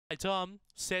it on,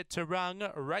 set to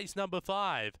run, race number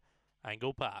 5,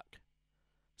 Angle-Park.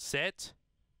 Set.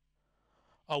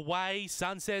 Away,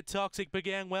 Sunset Toxic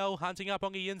began well, hunting up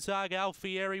on the inside,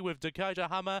 Alfieri with Dakota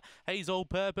Hummer, Hazel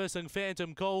Purpose and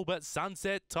Phantom Call, but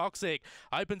Sunset Toxic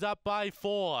opens up by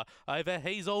 4 over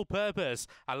Hazel Purpose.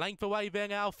 A length away then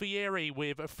Alfieri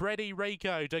with Freddie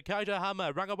Rico, Dakota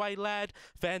Hummer, Runaway Lad,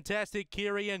 Fantastic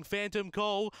Kiri and Phantom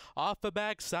Call. Off the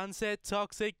back, Sunset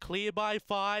Toxic clear by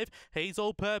 5.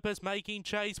 Hazel Purpose making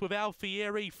chase with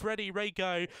Alfieri, Freddie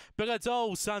Rico, but it's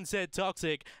all Sunset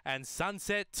Toxic, and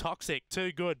Sunset Toxic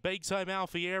too good. Beaks home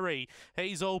Alfieri,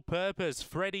 Hazel Purpose,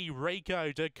 Freddie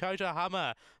Rico, Dakota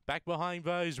Hummer. Back behind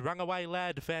those, Runaway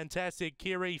Lad, Fantastic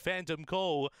Kiri, Phantom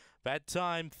Call. That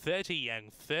time 30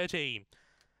 and 30.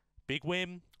 Big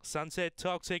win. Sunset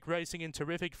Toxic racing in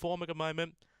terrific form at the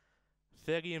moment.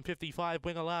 30 and 55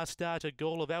 winner last start at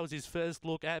Gawler. That was his first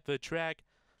look at the track.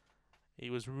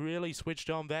 He was really switched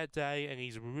on that day, and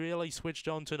he's really switched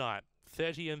on tonight.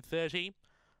 30 and 30.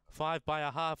 5 by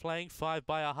a half length, 5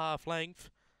 by a half length.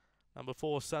 Number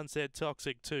 4, Sunset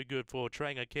Toxic, too good for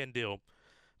trainer Kendall.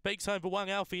 Beaks home for 1,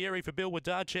 Alfieri for Bill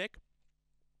Wadarczyk.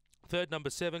 Third, number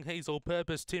 7, Hazel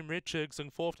Purpose, Tim Richards.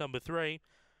 And fourth, number 3,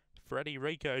 Freddie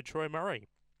Rico, Troy Murray.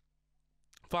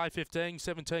 5:15,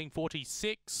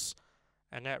 17:46.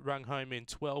 And that rung home in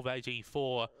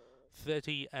 12:84.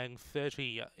 30 and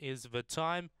 30 is the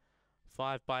time.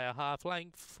 5 by a half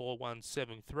length,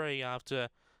 4:173 after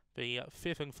the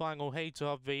 5th and final heat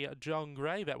of the John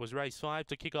Gray. That was race 5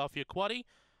 to kick off your quaddie.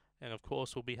 And of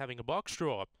course, we'll be having a box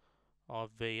draw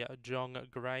of the John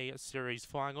Gray Series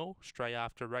final straight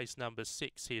after race number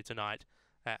 6 here tonight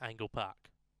at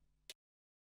Angle-Park.